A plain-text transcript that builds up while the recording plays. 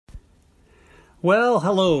Well,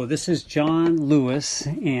 hello, this is John Lewis,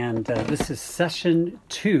 and this is session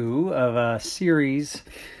 2 of a series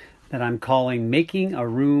that I'm calling Making a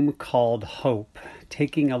Room Called Hope,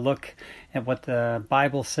 taking a look at what the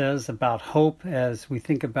Bible says about hope as we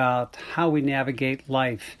think about how we navigate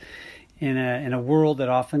life in a world that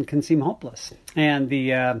often can seem hopeless.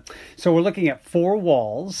 And so we're looking at 4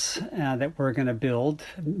 walls that we're going to build,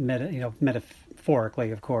 metaphorically,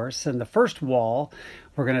 of course. And the first wall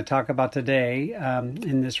we're going to talk about today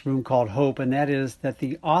in this room called Hope, and that is that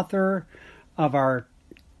the author of our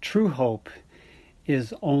true hope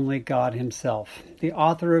is only God Himself. The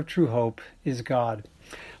author of true hope is God.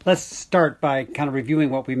 Let's start by kind of reviewing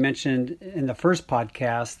what we mentioned in the first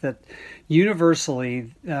podcast, that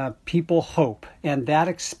universally people hope, and that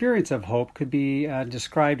experience of hope could be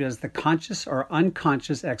described as the conscious or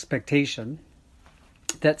unconscious expectation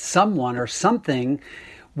that someone or something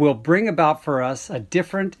will bring about for us a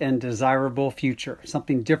different and desirable future,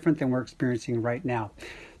 something different than we're experiencing right now.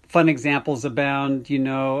 Fun examples abound,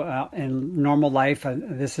 in normal life.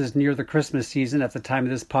 This is near the Christmas season. At the time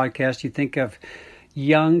of this podcast, you think of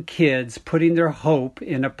young kids putting their hope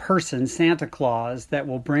in a person, Santa Claus, that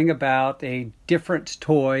will bring about a different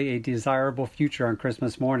toy, a desirable future on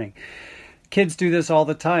Christmas morning. Kids do this all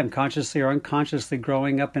the time, consciously or unconsciously,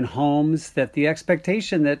 growing up in homes that the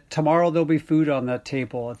expectation that tomorrow there'll be food on the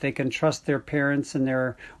table, that they can trust their parents and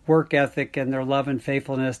their work ethic and their love and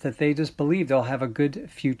faithfulness, that they just believe they'll have a good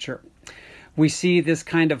future. We see this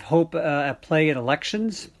kind of hope at play in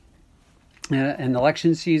elections, in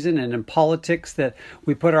election season, and in politics, that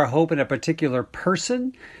we put our hope in a particular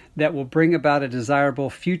person that will bring about a desirable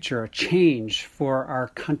future, a change for our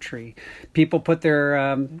country. People put their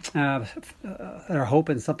hope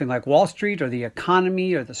in something like Wall Street or the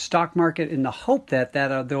economy or the stock market in the hope that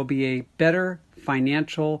there'll be a better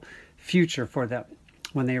financial future for them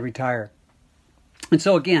when they retire. And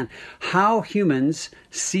so again, how humans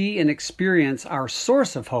see and experience our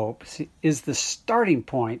source of hope is the starting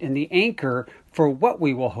point and the anchor for what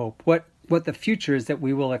we will hope, what the future is that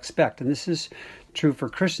we will expect. And this is true for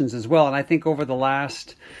Christians as well. And I think over the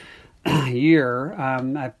last year,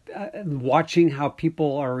 I'm watching how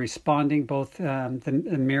people are responding, both the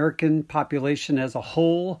American population as a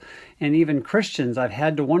whole and even Christians. I've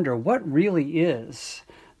had to wonder, what really is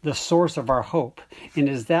the source of our hope? And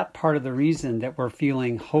is that part of the reason that we're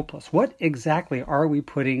feeling hopeless? What exactly are we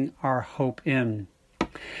putting our hope in?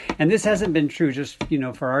 And this hasn't been true just,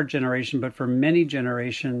 for our generation, but for many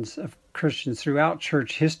generations of Christians throughout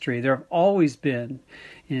church history. There have always been,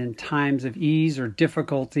 in times of ease or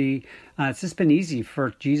difficulty, it's just been easy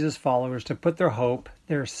for Jesus followers to put their hope,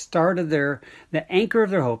 the anchor of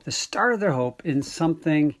their hope, the start of their hope in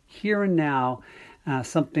something here and now,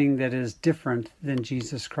 something that is different than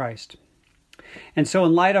Jesus Christ. And so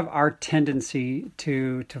in light of our tendency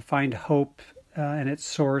to find hope and its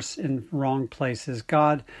source in wrong places,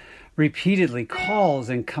 God repeatedly calls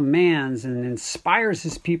and commands and inspires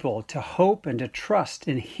His people to hope and to trust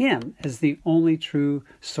in Him as the only true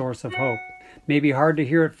source of hope. Maybe hard to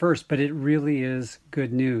hear at first, but it really is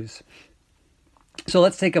good news. So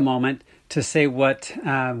let's take a moment to say what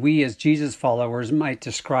we as Jesus followers might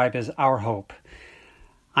describe as our hope.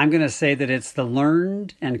 I'm going to say that it's the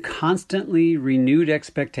learned and constantly renewed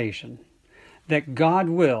expectation that God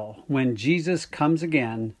will, when Jesus comes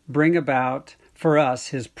again, bring about for us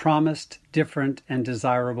His promised, different, and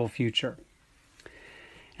desirable future.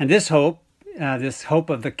 And this hope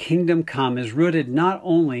of the kingdom come, is rooted not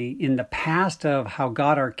only in the past of how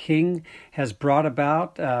God our King has brought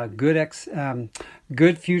about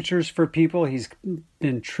good futures for people. He's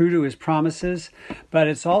been true to His promises, but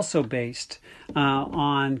it's also based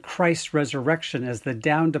on Christ's resurrection as the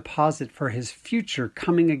down deposit for His future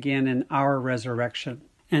coming again in our resurrection.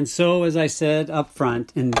 And so, as I said up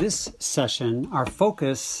front, in this session, our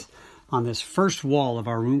focus on this first wall of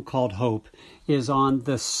our room called Hope is on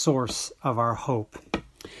the source of our hope.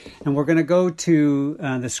 And we're going to go to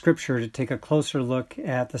the scripture to take a closer look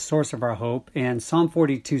at the source of our hope. And Psalm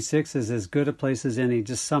 42:6 is as good a place as any.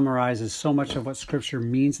 Just summarizes so much of what scripture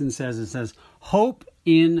means and says. It says, hope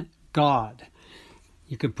in God.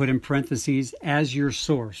 You could put in parentheses, as your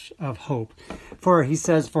source of hope. For he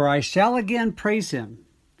says, for I shall again praise Him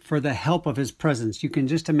for the help of His presence. You can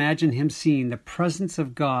just imagine him seeing the presence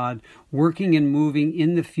of God working and moving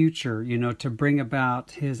in the future, to bring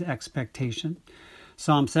about His expectation.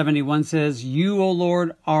 Psalm 71 says, you, O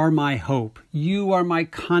Lord, are my hope. You are my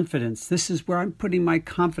confidence. This is where I'm putting my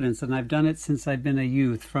confidence, and I've done it since I've been a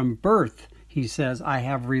youth. From birth, he says, I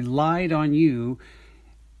have relied on you,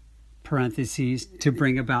 parentheses, to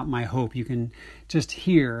bring about my hope. You can just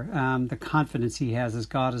hear the confidence he has as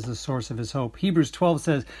God is the source of his hope. Hebrews 12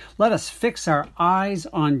 says, "Let us fix our eyes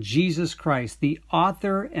on Jesus Christ, the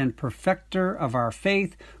author and perfecter of our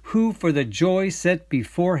faith, who for the joy set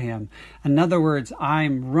before him." In other words,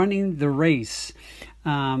 I'm running the race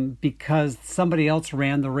because somebody else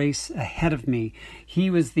ran the race ahead of me. He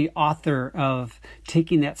was the author of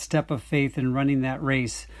taking that step of faith and running that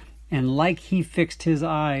race. And like he fixed his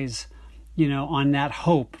eyes, on that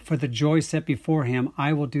hope for the joy set before him,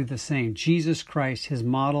 I will do the same. Jesus Christ, his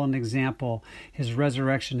model and example, his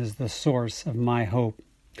resurrection is the source of my hope.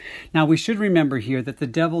 Now, we should remember here that the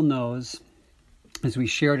devil knows, as we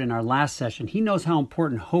shared in our last session, he knows how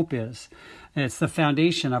important hope is. It's the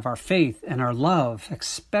foundation of our faith and our love,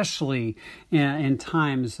 especially in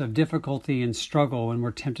times of difficulty and struggle when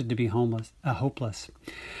we're tempted to be hopeless.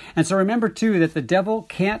 And so remember, too, that the devil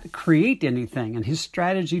can't create anything. And his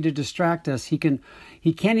strategy to distract us, he can't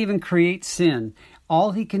even create sin.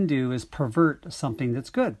 All he can do is pervert something that's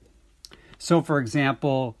good. So, for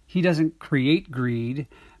example, he doesn't create greed,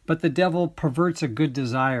 but the devil perverts a good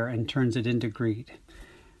desire and turns it into greed.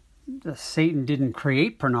 Satan didn't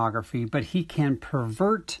create pornography, but he can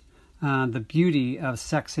pervert the beauty of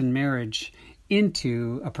sex and marriage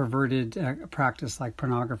into a perverted practice like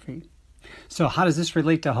pornography. So how does this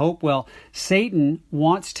relate to hope? Well, Satan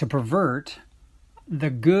wants to pervert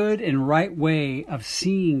the good and right way of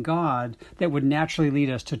seeing God that would naturally lead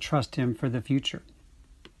us to trust him for the future.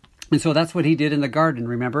 And so that's what he did in the garden,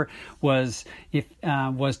 remember, was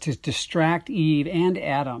to distract Eve and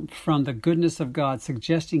Adam from the goodness of God,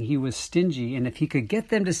 suggesting he was stingy. And if he could get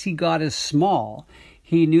them to see God as small,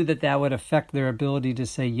 he knew that would affect their ability to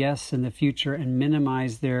say yes in the future and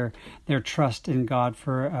minimize their trust in God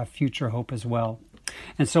for a future hope as well.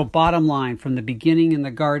 And so bottom line, from the beginning in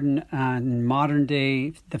the garden and modern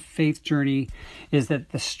day, the faith journey is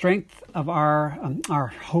that the strength of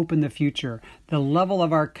our hope in the future, the level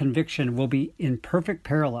of our conviction will be in perfect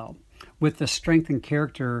parallel with the strength and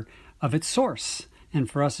character of its source. And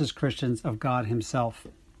for us as Christians, of God himself.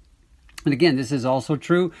 And again, this is also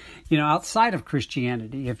true, outside of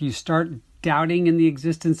Christianity. If you start doubting in the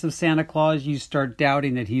existence of Santa Claus, you start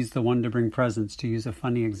doubting that he's the one to bring presents, to use a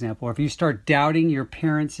funny example. Or if you start doubting your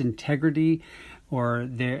parents' integrity, or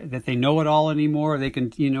that they know it all anymore, or they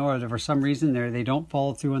can, or for some reason they don't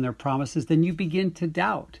follow through on their promises, then you begin to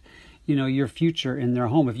doubt, your future in their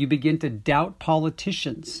home. If you begin to doubt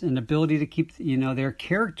politicians and ability to keep, their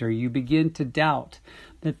character, you begin to doubt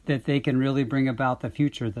that they can really bring about the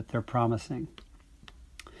future that they're promising.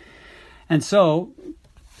 And so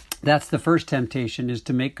that's the first temptation, is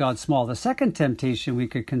to make God small. The second temptation we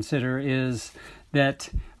could consider is that,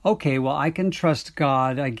 okay, well, I can trust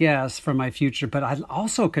God, I guess, for my future, but I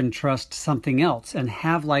also can trust something else and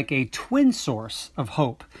have like a twin source of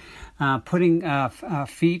hope, putting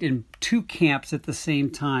feet in two camps at the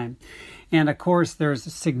same time. And of course, there's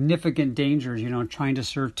significant dangers, trying to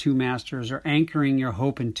serve two masters or anchoring your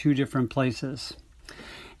hope in two different places.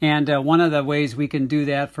 And one of the ways we can do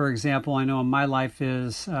that, for example, I know in my life,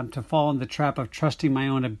 is to fall in the trap of trusting my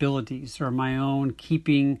own abilities or my own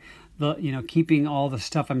keeping all the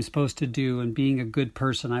stuff I'm supposed to do and being a good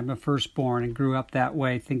person. I'm a firstborn and grew up that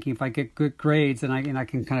way, thinking if I get good grades and I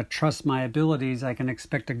can kind of trust my abilities, I can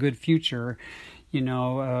expect a good future,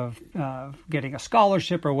 of getting a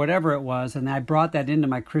scholarship or whatever it was. And I brought that into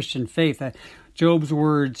my Christian faith. Job's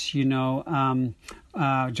words, Job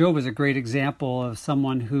is a great example of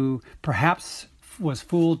someone who perhaps was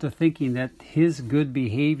fooled to thinking that his good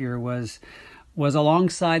behavior was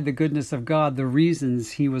alongside the goodness of God, the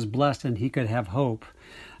reasons he was blessed and he could have hope.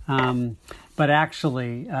 But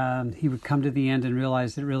actually, he would come to the end and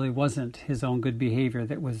realize it really wasn't his own good behavior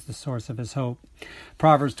that was the source of his hope.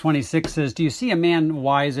 Proverbs 26 says, "Do you see a man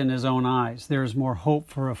wise in his own eyes? There is more hope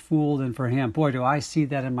for a fool than for him." Boy, do I see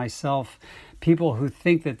that in myself. People who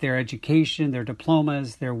think that their education, their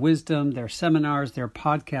diplomas, their wisdom, their seminars, their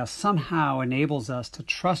podcasts somehow enables us to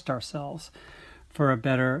trust ourselves for a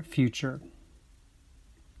better future.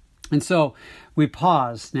 And so we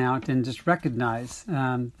pause now and just recognize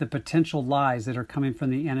the potential lies that are coming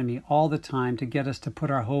from the enemy all the time to get us to put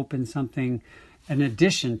our hope in something in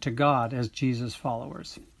addition to God as Jesus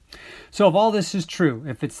followers. So if all this is true,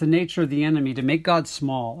 if it's the nature of the enemy to make God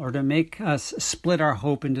small or to make us split our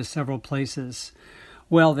hope into several places,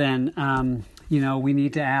 well then, we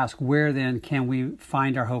need to ask, where then can we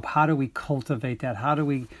find our hope? How do we cultivate that? How do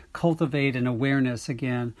we cultivate an awareness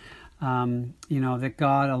again, that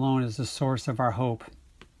God alone is the source of our hope?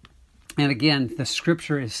 And again, the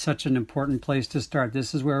scripture is such an important place to start.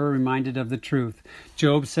 This is where we're reminded of the truth.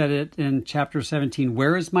 Job said it in chapter 17,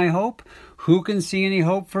 "Where is my hope? Who can see any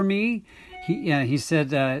hope for me?" He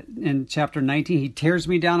said in chapter 19, he tears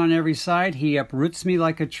me down on every side. He uproots me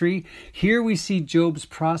like a tree. Here we see Job's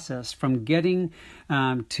process from getting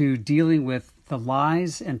to dealing with the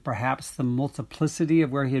lies and perhaps the multiplicity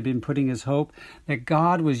of where he had been putting his hope, that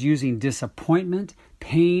God was using disappointment,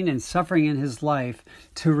 pain, and suffering in his life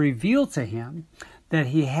to reveal to him that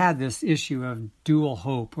he had this issue of dual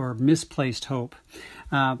hope or misplaced hope.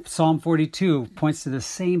 Psalm 42 points to the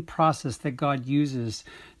same process that God uses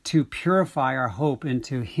to purify our hope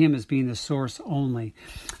into him as being the source only.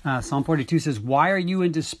 Psalm 42 says, "Why are you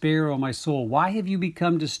in despair, O my soul? Why have you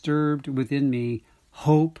become disturbed within me?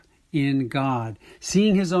 Hope in God."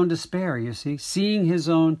 Seeing his own despair, you see, seeing his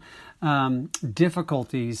own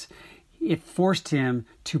difficulties, it forced him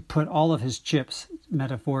to put all of his chips,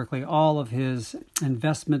 metaphorically, all of his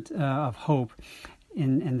investment of hope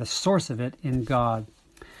in the source of it in God.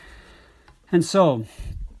 And so,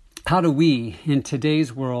 how do we, in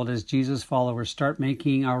today's world, as Jesus followers, start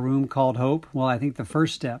making our room called hope? Well, I think the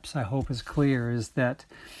first steps, I hope is clear, is that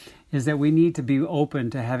we need to be open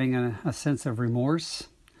to having a sense of remorse,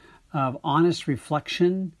 of honest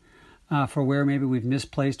reflection for where maybe we've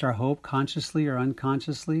misplaced our hope consciously or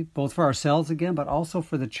unconsciously, both for ourselves again, but also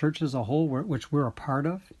for the church as a whole, which we're a part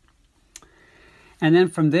of. And then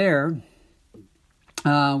from there,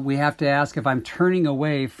 we have to ask, if I'm turning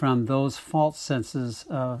away from those false sources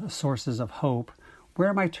of hope, where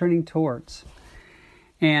am I turning towards?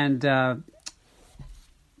 And the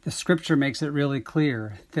scripture makes it really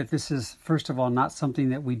clear that this is, first of all, not something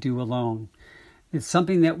that we do alone. It's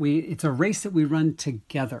something it's a race that we run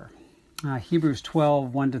together. Hebrews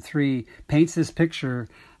 12, 1-3 paints this picture,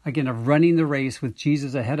 again, of running the race with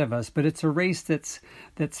Jesus ahead of us, but it's a race that's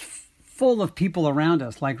full of people around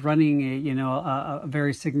us, like running a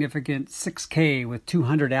very significant 6K with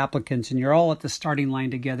 200 applicants, and you're all at the starting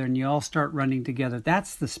line together, and you all start running together.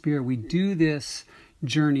 That's the spirit. We do this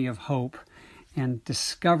journey of hope and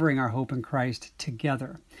discovering our hope in Christ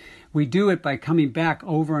together. We do it by coming back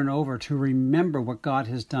over and over to remember what God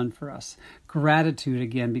has done for us. Gratitude,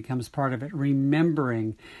 again, becomes part of it.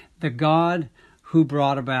 Remembering the God who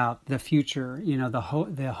brought about the future, the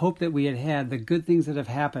hope that we had, the good things that have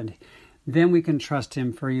happened. Then we can trust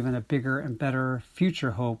him for even a bigger and better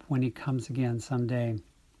future hope when he comes again someday.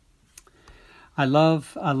 I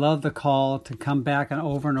love the call to come back and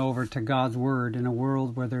over to God's word in a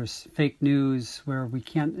world where there's fake news, where we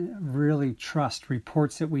can't really trust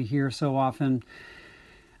reports that we hear so often.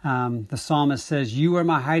 The psalmist says, "You are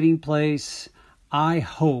my hiding place. I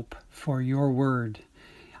hope for your word.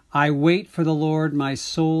 I wait for the Lord. My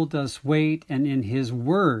soul does wait, and in his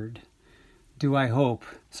word do I hope."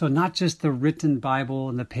 So not just the written Bible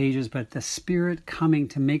and the pages, but the Spirit coming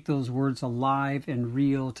to make those words alive and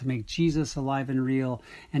real, to make Jesus alive and real,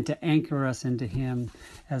 and to anchor us into him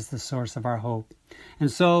as the source of our hope. And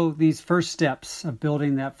so these first steps of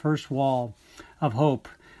building that first wall of hope,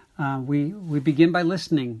 we begin by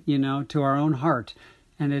listening, to our own heart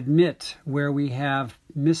and admit where we have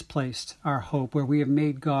misplaced our hope, where we have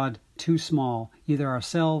made God too small, either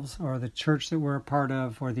ourselves or the church that we're a part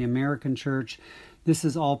of or the American church. This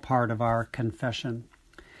is all part of our confession.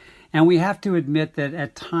 And we have to admit that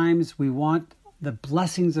at times we want the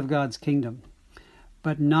blessings of God's kingdom,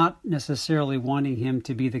 but not necessarily wanting him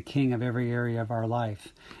to be the king of every area of our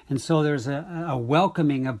life. And so there's a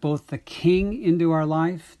welcoming of both the king into our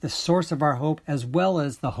life, the source of our hope, as well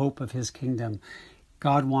as the hope of his kingdom.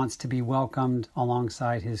 God wants to be welcomed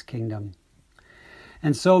alongside his kingdom.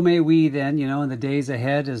 And so may we then, in the days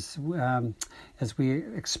ahead, as we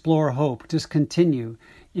explore hope, just continue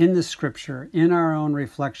in the scripture, in our own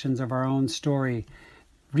reflections of our own story,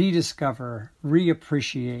 rediscover,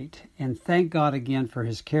 reappreciate, and thank God again for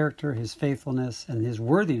his character, his faithfulness, and his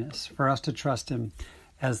worthiness for us to trust him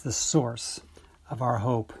as the source of our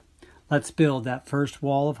hope. Let's build that first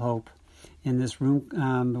wall of hope in this room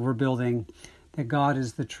we're building, that God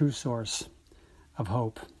is the true source of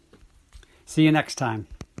hope. See you next time.